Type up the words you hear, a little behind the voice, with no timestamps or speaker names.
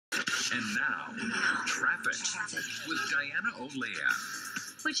And now, traffic with Diana Olea.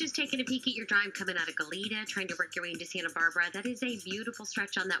 Was just taking a peek at your drive coming out of Goleta, trying to work your way into Santa Barbara. That is a beautiful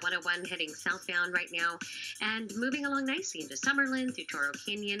stretch on that 101 heading southbound right now and moving along nicely into Summerlin through Toro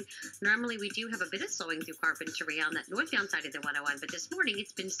Canyon. Normally we do have a bit of slowing through Carpinteria on that northbound side of the 101, but this morning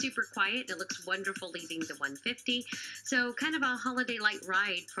it's been super quiet. It looks wonderful leaving the 150. So kind of a holiday light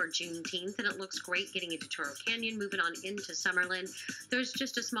ride for Juneteenth, and it looks great getting into Toro Canyon, moving on into Summerlin. There's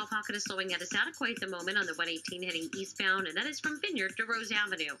just a small pocket of slowing out of Sataquai at the moment on the 118 heading eastbound, and that is from Vineyard to Rose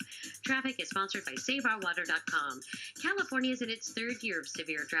Avenue. Traffic is sponsored by SaveOurWater.com. California is in its third year of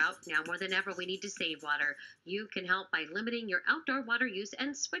severe drought. Now more than ever, we need to save water. You can help by limiting your outdoor water use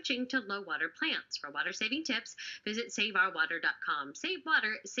and switching to low water plants. For water saving tips, visit SaveOurWater.com. Save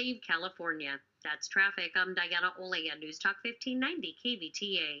water, save California. That's traffic. I'm Diana Olea, News Talk 1590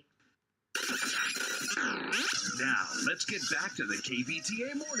 KVTA. Now, let's get back to the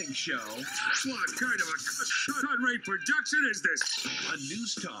KVTA Morning Show. What kind of a cut-rate production is this? On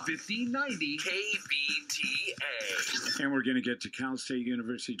News Talk 1590 KVTA. And we're going to get to Cal State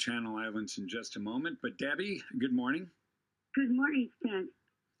University Channel Islands in just a moment. But Debbie, good morning. Good morning, Stan.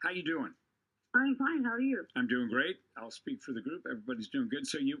 How you doing? I'm fine. How are you? I'm doing great. I'll speak for the group. Everybody's doing good.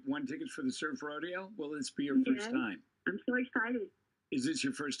 So you won tickets for the Surf Rodeo? Will this be your first time? I'm so excited. Is this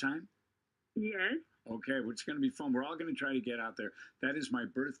your first time? Yes. Okay, well, it's going to be fun. We're all going to try to get out there. That is my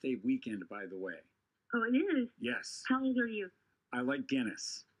birthday weekend, by the way. Oh, it is? Yes. How old are you? I like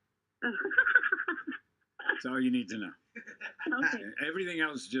Guinness. That's all you need to know. Okay. Everything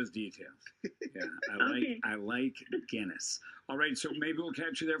else is just details. Yeah, I like Guinness. All right, so maybe we'll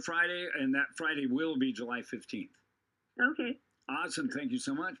catch you there Friday, and that Friday will be July 15th. Okay. Awesome. Thank you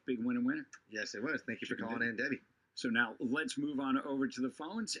so much. Big winner. Yes, it was. Thank you for calling in, Debbie. So now let's move on over to the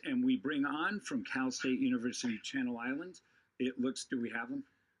phones, and we bring on from Cal State University Channel Islands. It looks, do we have them?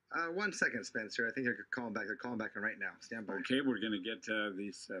 1 second, Spencer. I think they're calling back. They're calling back in right now. Stand by. Okay, we're going to get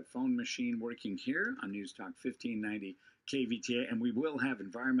this phone machine working here on News Talk 1590 KVTA, and we will have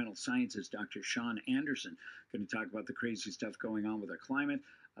environmental scientist Dr. Sean Anderson going to talk about the crazy stuff going on with our climate,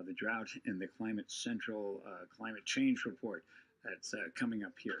 the drought, and the Climate Central Climate Change Report that's coming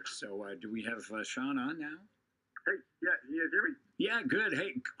up here. So do we have Sean on now? Hey, yeah, you guys hear me? Yeah, good.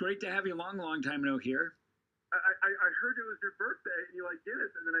 Hey, great to have you. Long time no here. I heard it was your birthday and you like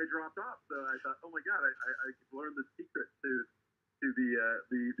Guinness, and then I dropped off. So I thought, oh my God, I learned the secret to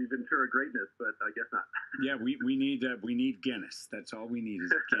the Ventura greatness, but I guess not. Yeah, we need Guinness. That's all we need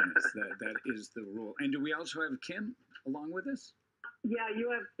is Guinness. that is the rule. And do we also have Kim along with us? Yeah, you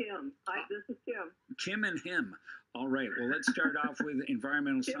have Kim. Hi, this is Kim. Kim and him. All right. Well, let's start off with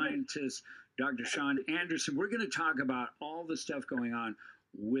environmental scientist Dr. Sean Anderson. We're going to talk about all the stuff going on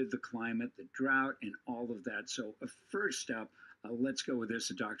with the climate, the drought, and all of that. So first up, let's go with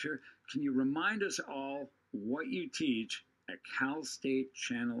this, Doctor. Can you remind us all what you teach at Cal State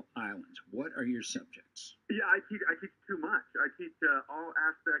Channel Islands? What are your subjects? Yeah, I teach too much. I teach all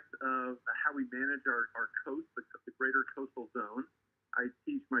aspects of how we manage our coast, the greater coastal zone. I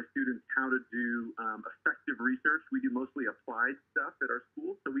teach my students how to do effective research. We do mostly applied stuff at our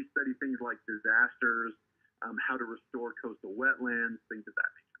school. So we study things like disasters, how to restore coastal wetlands, things of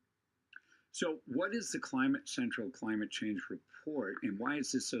that nature. So what is the Climate Central Climate Change Report, and why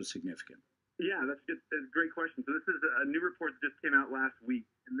is this so significant? Yeah, that's good. That's a great question. So this is a new report that just came out last week,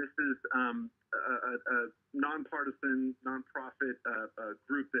 and this is a nonpartisan, nonprofit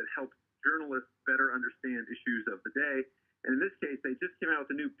group that helps journalists better understand issues of the day. And in this case, they just came out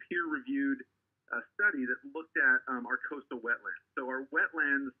with a new peer-reviewed study that looked at our coastal wetlands. So our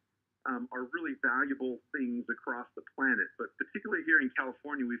wetlands are really valuable things across the planet, but particularly here in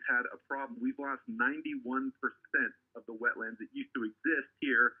California, we've had a problem. We've lost 91% of the wetlands that used to exist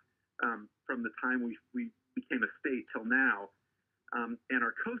here from the time we became a state till now. And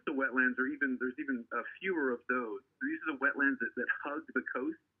our coastal wetlands there's even fewer of those. So these are the wetlands that hug the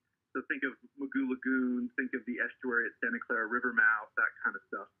coast. So think of Magoo Lagoon, think of the estuary at Santa Clara River mouth, that kind of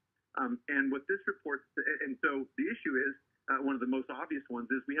stuff. And what this report, and so the issue is, one of the most obvious ones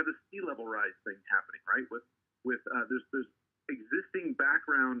is we have the sea level rise thing happening, right? There's existing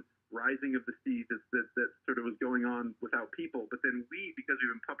background rising of the sea that sort of was going on without people, but then because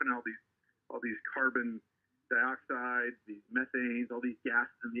we've been pumping all these carbon dioxide, these methanes, all these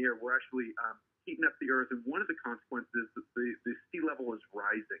gases in the air, we're actually heating up the earth, and one of the consequences is that the sea level is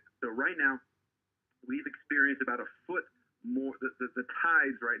rising. So right now, we've experienced about a foot more. The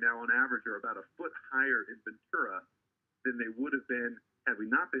tides right now, on average, are about a foot higher in Ventura than they would have been had we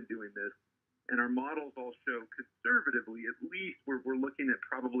not been doing this. And our models all show conservatively, at least we're looking at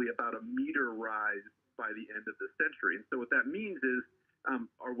probably about a meter rise by the end of the century. And so what that means is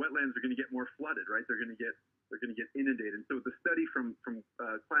our wetlands are going to get more flooded, right? They're going to get inundated. And so the study from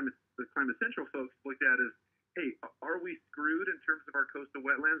the Climate Central folks looked at is, hey, are we screwed in terms of our coastal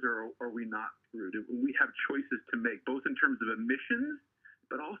wetlands, or are we not screwed? We have choices to make, both in terms of emissions,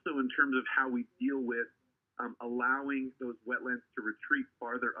 but also in terms of how we deal with allowing those wetlands to retreat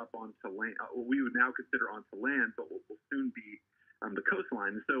farther up onto land, what we would now consider onto land, but what will soon be the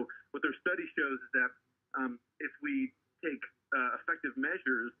coastline. And so what their study shows is that if we take effective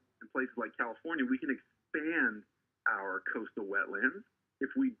measures in places like California, we can expand our coastal wetlands.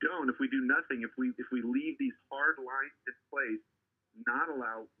 If we don't, if we do nothing, if we leave these hard lines in place, not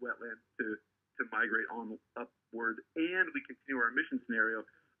allow wetlands to migrate on upward, and we continue our emission scenario,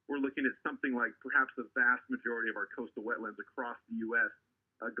 we're looking at something like perhaps the vast majority of our coastal wetlands across the U.S.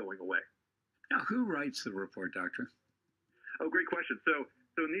 Going away. Now, who writes the report, Doctor? Oh, great question. So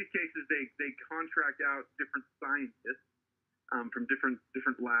in these cases, they contract out different scientists from different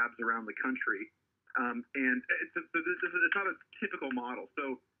labs around the country, and it's not a typical model.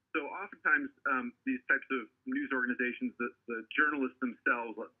 So oftentimes these types of news organizations, the journalists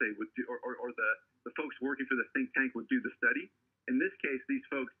themselves, let's say, would do, or the folks working for the think tank would do the study. In this case, these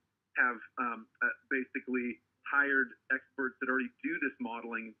folks have basically hired experts that already do this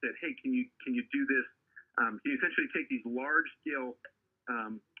modeling and said, hey, can you do this? Can you essentially take these large-scale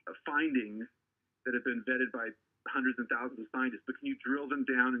findings that have been vetted by hundreds and thousands of scientists, but can you drill them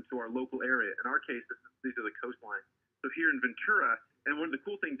down into our local area? In our case, these are the coastlines. So here in Ventura, and one of the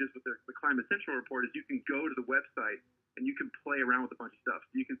cool things is with the Climate Central report is you can go to the website and you can play around with a bunch of stuff.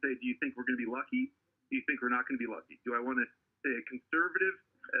 So you can say, do you think we're going to be lucky? Do you think we're not going to be lucky? Do I want to say a conservative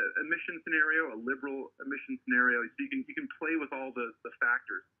emission scenario, a liberal emission scenario? So you can play with all the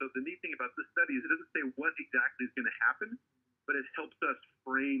factors. So the neat thing about this study is it doesn't say what exactly is going to happen, but it helps us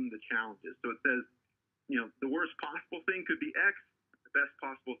frame the challenges. So it says, the worst possible thing could be X, the best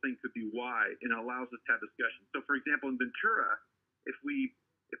possible thing could be Y, and it allows us to have discussions. So for example, in Ventura, if we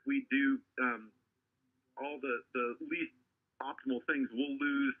do all the least optimal things, we'll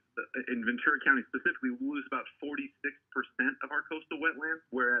lose, in Ventura County specifically, we'll lose about 46% of our coastal wetlands,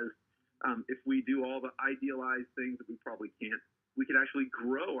 whereas if we do all the idealized things that we probably can't, we could actually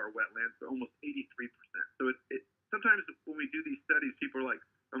grow our wetlands to almost 83%. So it sometimes when we do these studies, people are like,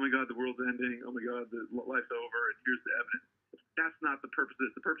 oh my God, the world's ending, oh my God, the life's over, and here's the evidence. That's not the purpose of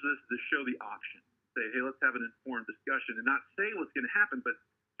this. The purpose of this is to show the option. Say, hey, let's have an informed discussion and not say what's going to happen, but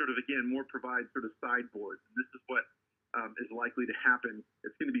sort of, again, more provide sort of sideboards. And this is what is likely to happen.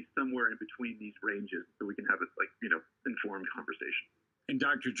 It's going to be somewhere in between these ranges, so we can have a informed conversation. And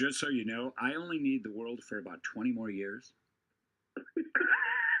Doctor, just so you know, I only need the world for about 20 more years.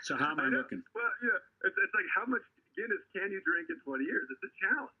 So how am I looking? Well, it's like how much Guinness can you drink in 20 years? It's a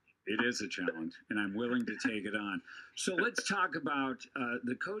challenge. It is a challenge, and I'm willing to take it on. So let's talk about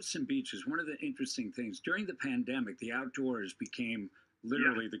the coasts and beaches. One of the interesting things, during the pandemic, the outdoors became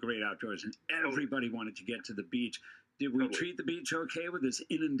literally the great outdoors, and everybody wanted to get to the beach. Did we treat the beach okay with this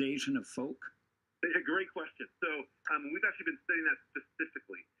inundation of folk? A great question. So we've actually been studying that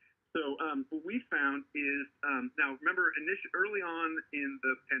specifically. So what we found is, now remember, early on in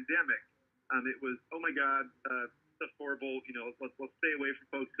the pandemic, it was, oh my God, stuff's horrible. Let's stay away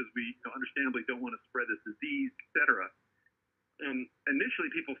from folks because we understandably don't want to spread this disease, etc. Initially,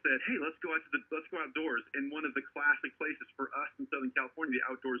 people said, "Hey, let's go outdoors." And one of the classic places for us in Southern California, the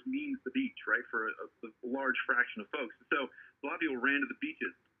outdoors means the beach, right? For a large fraction of folks. So a lot of people ran to the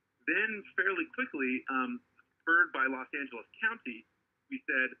beaches. Then, fairly quickly, spurred by Los Angeles County, we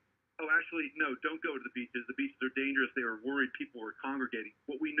said, "Oh, actually, no, don't go to the beaches. The beaches are dangerous." They were worried people were congregating.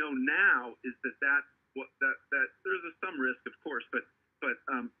 What we know now is that there's some risk, of course, but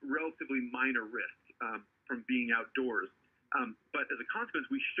relatively minor risk from being outdoors. But as a consequence,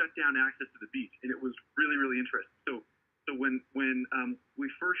 we shut down access to the beach, and it was really, really interesting. So when we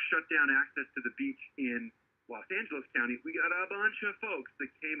first shut down access to the beach in Los Angeles County, we got a bunch of folks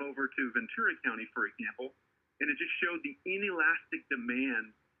that came over to Ventura County, for example, and it just showed the inelastic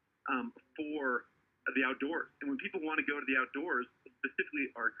demand for the outdoors. And when people want to go to the outdoors,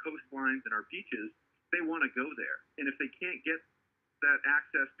 specifically our coastlines and our beaches, they want to go there. And if they can't get that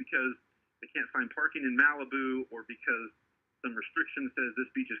access because they can't find parking in Malibu or because some restriction says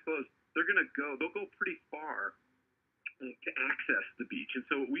this beach is closed, they'll go pretty far to access the beach. And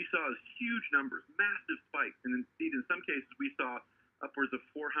so what we saw is huge numbers, massive spikes. And indeed, in some cases, we saw upwards of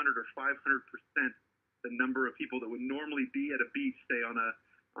 400 or 500% the number of people that would normally be at a beach, say on a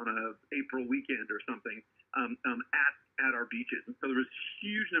April weekend or something, at our beaches. And so there was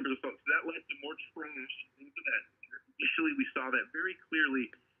huge numbers of folks. So that led to more trash, things of that nature. Initially, we saw that very clearly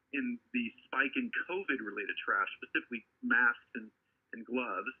in the spike in COVID-related trash, specifically masks and and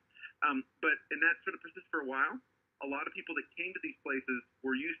gloves. And that sort of persists for a while. A lot of people that came to these places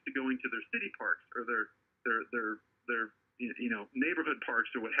were used to going to their city parks or their neighborhood parks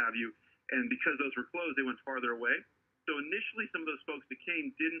or what have you. And because those were closed, they went farther away. So initially, some of those folks that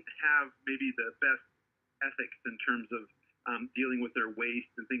came didn't have maybe the best ethics in terms of dealing with their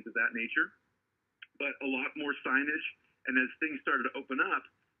waste and things of that nature. But a lot more signage, and as things started to open up,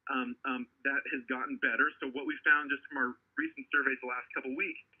 that has gotten better. So what we found just from our recent surveys the last couple of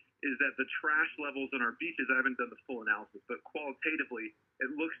weeks is that the trash levels on our beaches, I haven't done the full analysis, but qualitatively, it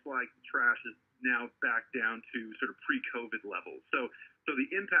looks like trash is now back down to sort of pre-COVID levels. So the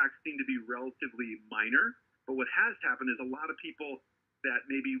impacts seem to be relatively minor, but what has happened is a lot of people that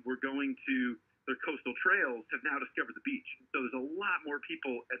maybe were going to their coastal trails have now discovered the beach. So there's a lot more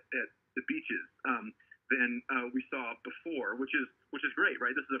people at the beaches than we saw before, which is great,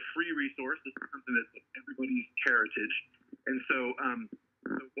 right? This is a free resource. This is something that's everybody's heritage. And so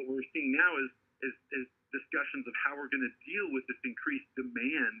what we're seeing now is discussions of how we're going to deal with this increased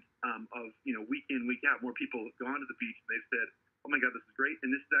demand of week in, week out. More people have gone to the beach and they've said, oh my God, this is great. And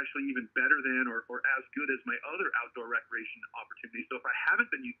this is actually even better than or as good as my other outdoor recreation opportunities. So if I haven't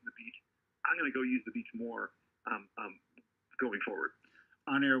been using the beach, I'm going to go use the beach more going forward.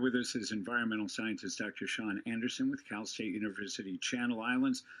 On air with us is environmental scientist Dr. Sean Anderson with Cal State University Channel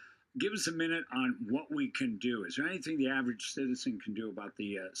Islands. Give us a minute on what we can do. Is there anything the average citizen can do about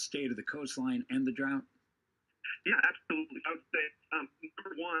the state of the coastline and the drought? Yeah, absolutely. I would say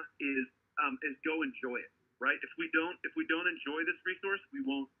number one is go enjoy it. Right? If we don't enjoy this resource, we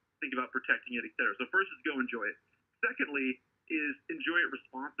won't think about protecting it, et cetera. So first is go enjoy it. Secondly is enjoy it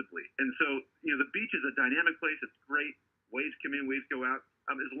responsibly. And so the beach is a dynamic place. It's great. Waves come in, waves go out.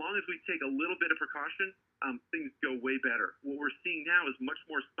 As long as we take a little bit of precaution, things go way better. What we're seeing now is much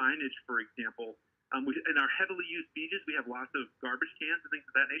more signage, for example. In our heavily used beaches, we have lots of garbage cans and things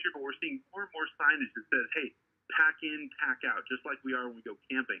of that nature, but we're seeing more and more signage that says, hey, pack in, pack out, just like we are when we go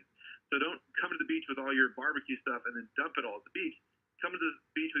camping. So don't come to the beach with all your barbecue stuff and then dump it all at the beach. Come to the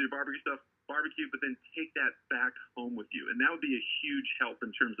beach with your barbecue stuff, barbecue, but then take that back home with you. And that would be a huge help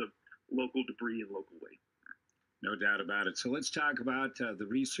in terms of local debris and local waste. No doubt about it. So let's talk about the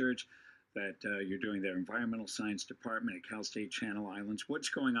research that you're doing there, Environmental Science Department at Cal State Channel Islands.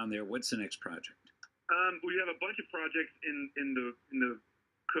 What's going on there? What's the next project? We have a bunch of projects in the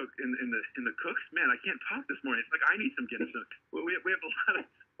cooks. Man, I can't talk this morning. It's like I need some Guinness. We have a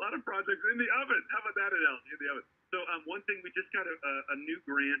lot of projects in the oven. How about that analogy, in the oven? So one thing, we just got a new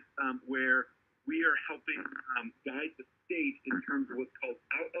grant where we are helping guide the state in terms of what's called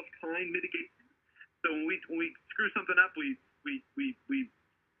out-of-kind mitigation. So when we screw something up, we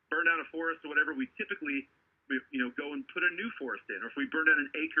burn down a forest or whatever, we typically go and put a new forest in. Or if we burn down an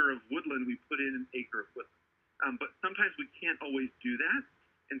acre of woodland, we put in an acre of woodland. But sometimes we can't always do that.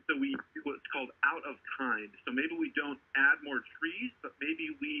 And so we do what's called out of kind. So maybe we don't add more trees, but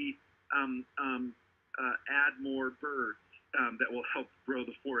maybe we add more birds that will help grow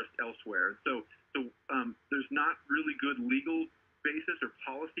the forest elsewhere. So there's not really good legal basis or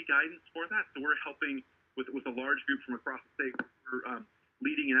policy guidance for that. So we're helping with a large group from across the state. We're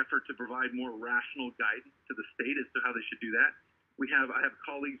leading an effort to provide more rational guidance to the state as to how they should do that. I have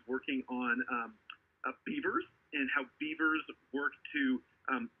colleagues working on beavers and how beavers work to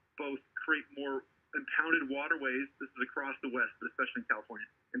both create more impounded waterways. This is across the West, but especially in California,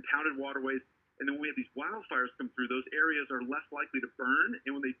 impounded waterways. And then when we have these wildfires come through, those areas are less likely to burn.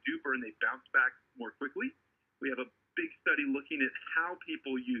 And when they do burn, they bounce back more quickly. We have a big study looking at how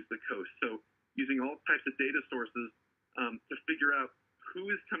people use the coast. So using all types of data sources to figure out who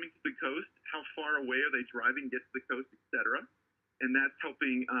is coming to the coast, how far away are they driving to get to the coast, et cetera. And that's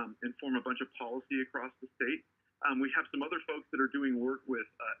helping inform a bunch of policy across the state. We have some other folks that are doing work with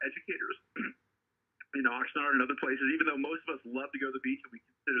educators in Oxnard and other places. Even though most of us love to go to the beach and we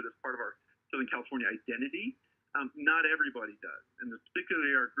consider this part of our Southern California identity, not everybody does. And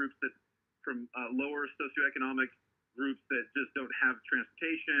particularly our groups that from lower socioeconomic groups that just don't have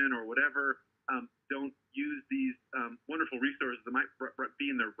transportation or whatever, don't use these wonderful resources that might be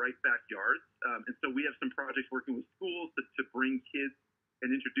in their right backyards. And so we have some projects working with schools to bring kids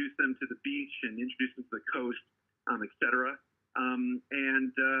and introduce them to the beach and introduce them to the coast, et cetera.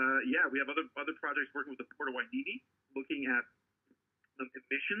 We have other projects working with the Port of Wainini, looking at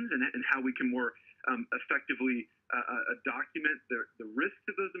emissions and how we can more effectively document the risks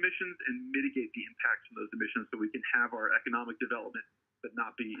of those emissions and mitigate the impacts of those emissions so we can have our economic development but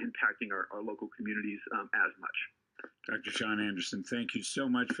not be impacting our local communities as much. Dr. Sean Anderson, thank you so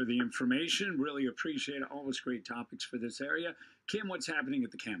much for the information. Really appreciate all those great topics for this area. Kim, what's happening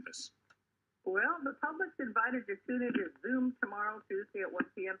at the campus? Well, the public's invited to tune into Zoom tomorrow, Tuesday at 1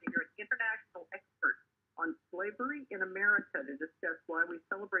 p.m. to hear an international expert on slavery in America to discuss why we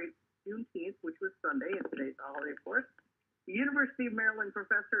celebrate Juneteenth, which was Sunday, and today's a holiday, of course. The University of Maryland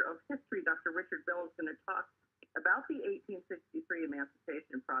professor of history, Dr. Richard Bell, is going to talk about the 1863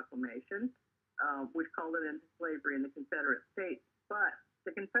 Emancipation Proclamation, which called it into slavery in the Confederate States. But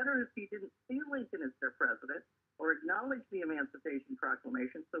the Confederacy didn't see Lincoln as their president or acknowledge the Emancipation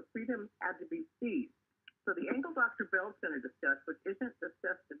Proclamation, so freedom had to be seized. So the angle Dr. Bell's going to discuss, which isn't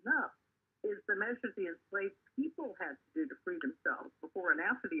discussed enough, is the measures the enslaved people had to do to free themselves before and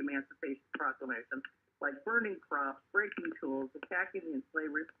after the Emancipation Proclamation, like burning crops, breaking tools, attacking the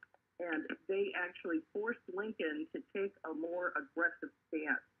enslavers, and they actually forced Lincoln to take a more aggressive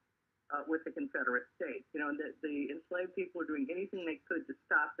stance with the Confederate States. You know, and the enslaved people were doing anything they could to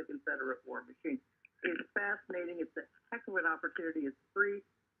stop the Confederate war machine. It's fascinating. It's a heck of an opportunity. It's free.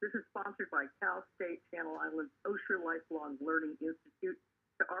 This is sponsored by Cal State Channel Islands Osher Lifelong Learning Institute.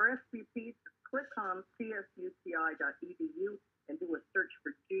 To RSVP, click on csuci.edu and do a search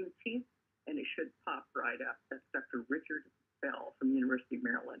for Juneteenth, and it should pop right up. That's Dr. Richard Bell from the University of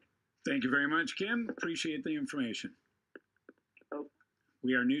Maryland. Thank you very much, Kim. Appreciate the information. Oh.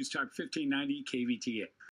 We are News Talk 1590 KVTA.